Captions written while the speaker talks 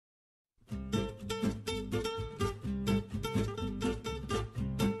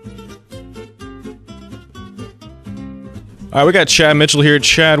All right, we got Chad Mitchell here.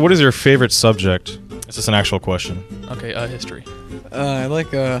 Chad, what is your favorite subject? Is this an actual question? Okay, history. I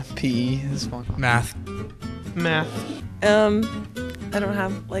like PE. It's fun. Math. Math. I don't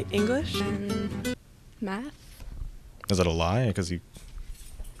have, like, English. Math? Is that a lie? Because you...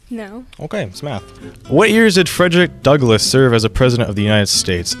 No. Okay, it's math. What years did Frederick Douglass serve as a president of the United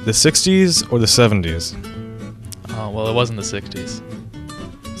States? The 60s or the 70s? Well, it wasn't the 60s.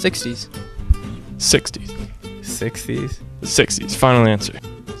 60s. 60s. 60s. The 60s. Final answer.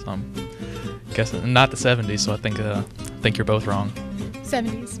 So I'm guessing not the 70s. So I think you're both wrong.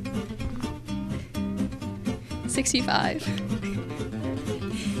 70s. 65.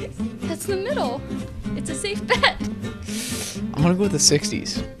 That's the middle. It's a safe bet. I'm gonna go with the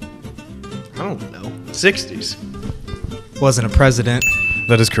 60s. I don't know. 60s. Wasn't a president.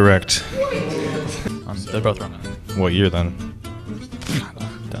 That is correct. They're both wrong. What year then?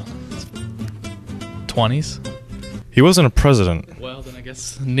 20s. He wasn't a president. Well, then I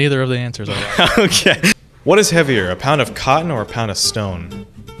guess neither of the answers are right. Okay. What is heavier, a pound of cotton or a pound of stone?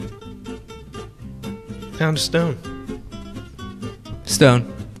 Pound of stone.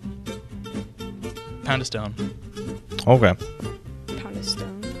 Stone. Pound of stone. Okay. Pound of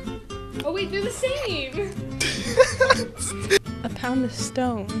stone. Oh wait, they're the same. A pound of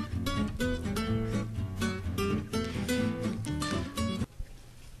stone.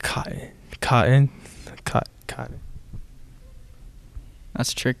 Cotton.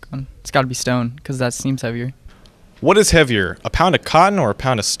 That's a trick one. It's gotta be stone, because that seems heavier. What is heavier, a pound of cotton or a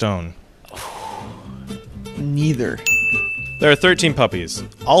pound of stone? Neither. There are 13 puppies.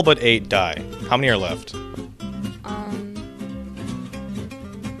 All but 8 die. How many are left?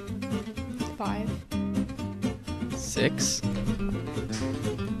 5. 6.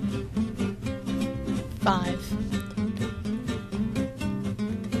 5.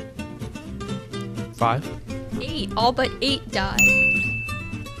 5. 8. All but 8 die.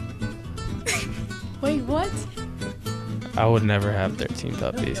 Wait, what? I would never have 13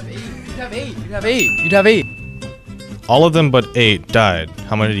 puppies. You'd have 8. You'd have 8. You'd have 8. All of them but 8 died.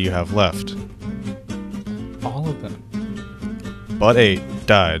 How many do you have left? All of them. But 8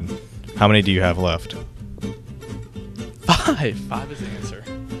 died. How many do you have left? 5. 5 is the answer.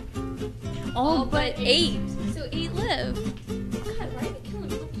 All but 8. So 8 live. God, why are you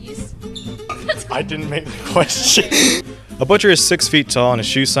killing puppies? I didn't make the question. A butcher is 6 feet tall and his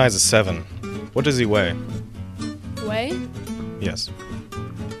shoe size is 7. What does he weigh? Weigh? Yes.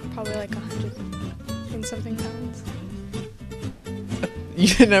 Probably like 100 and something pounds.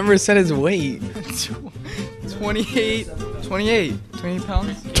 You never said his weight. 28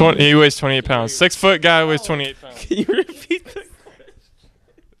 pounds. He weighs 28 pounds. 6 foot guy weighs 28 pounds. Can you repeat that?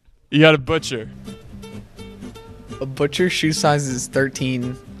 You got a butcher. A butcher shoe size is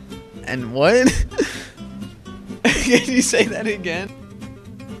 13. And what? Can you say that again?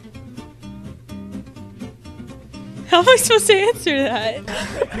 How am I supposed to answer that?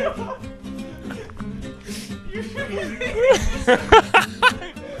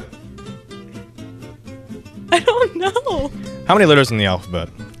 I don't know. How many letters in the alphabet?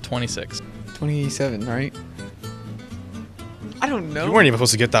 26. 27, right? I don't know. You weren't even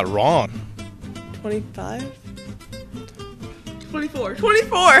supposed to get that wrong. 25? 24.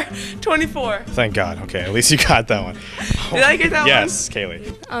 24! 24. Thank God. Okay, at least you got that one. Did I get that Yes,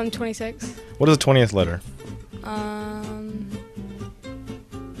 Kaylee. 26. What is the 20th letter? I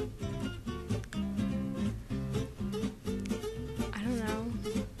don't know.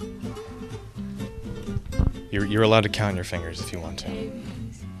 You're allowed to count your fingers if you want to.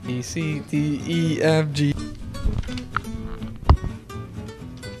 B, C, D, E, F, G.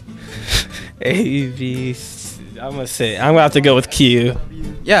 A, B, C. I'm gonna have to go with Q.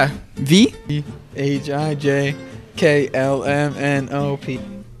 Yeah. V, H, I, J, K, L, M, N, O, P.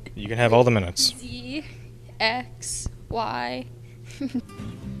 You can have all the minutes. Z, X, Y.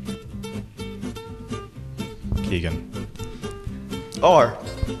 Keegan. R.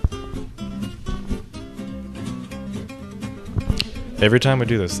 Every time we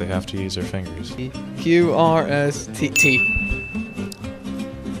do this, they have to use their fingers. Q, R, S, T, T.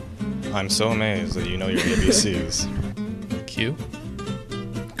 I'm so amazed that you know your ABCs. Q.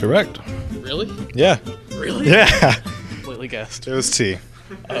 Correct. Really? Yeah. Really? Yeah. Completely guessed. It was T.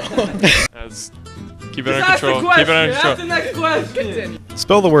 Keep it under control. Keep it under control. That's the next question.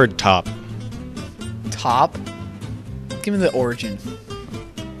 Spell the word top. Top. Give me the origin.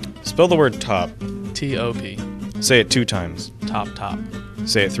 Spell the word top. T-O-P. Say it 2 times. Top, top.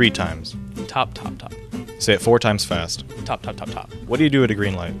 Say it 3 times. Top, top, top. Say it 4 times fast. Top, top, top, top. What do you do at a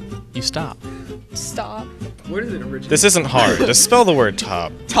green light? You stop. Stop. Where does it originate? This isn't hard. Just spell the word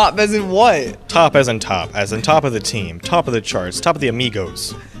top. Top as in what? Top as in top of the team, top of the charts, top of the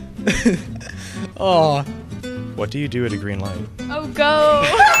amigos. Oh. What do you do at a green light? Oh, go.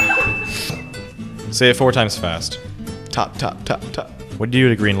 Say it 4 times fast. Top, top, top, top. What do you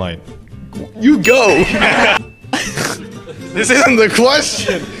do at a green light? You go. This isn't the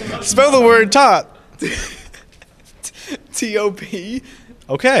question. Spell the word top. T-O-P.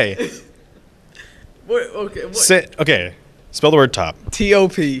 Okay. What? Okay. What? Okay. Spell the word top.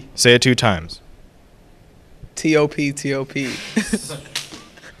 T-O-P. Say it 2 times. T-O-P. T-O-P.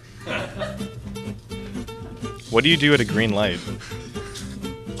 What do you do at a green light?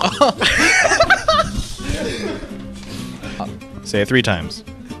 Say it 3 times.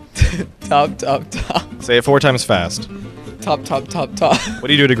 Top, top, top. Say it 4 times fast. Top, top, top, top. What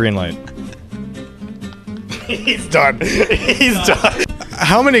do you do at a green light? He's done. He's done.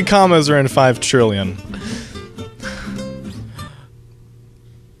 How many commas are in 5 trillion?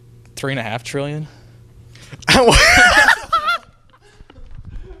 3.5 trillion.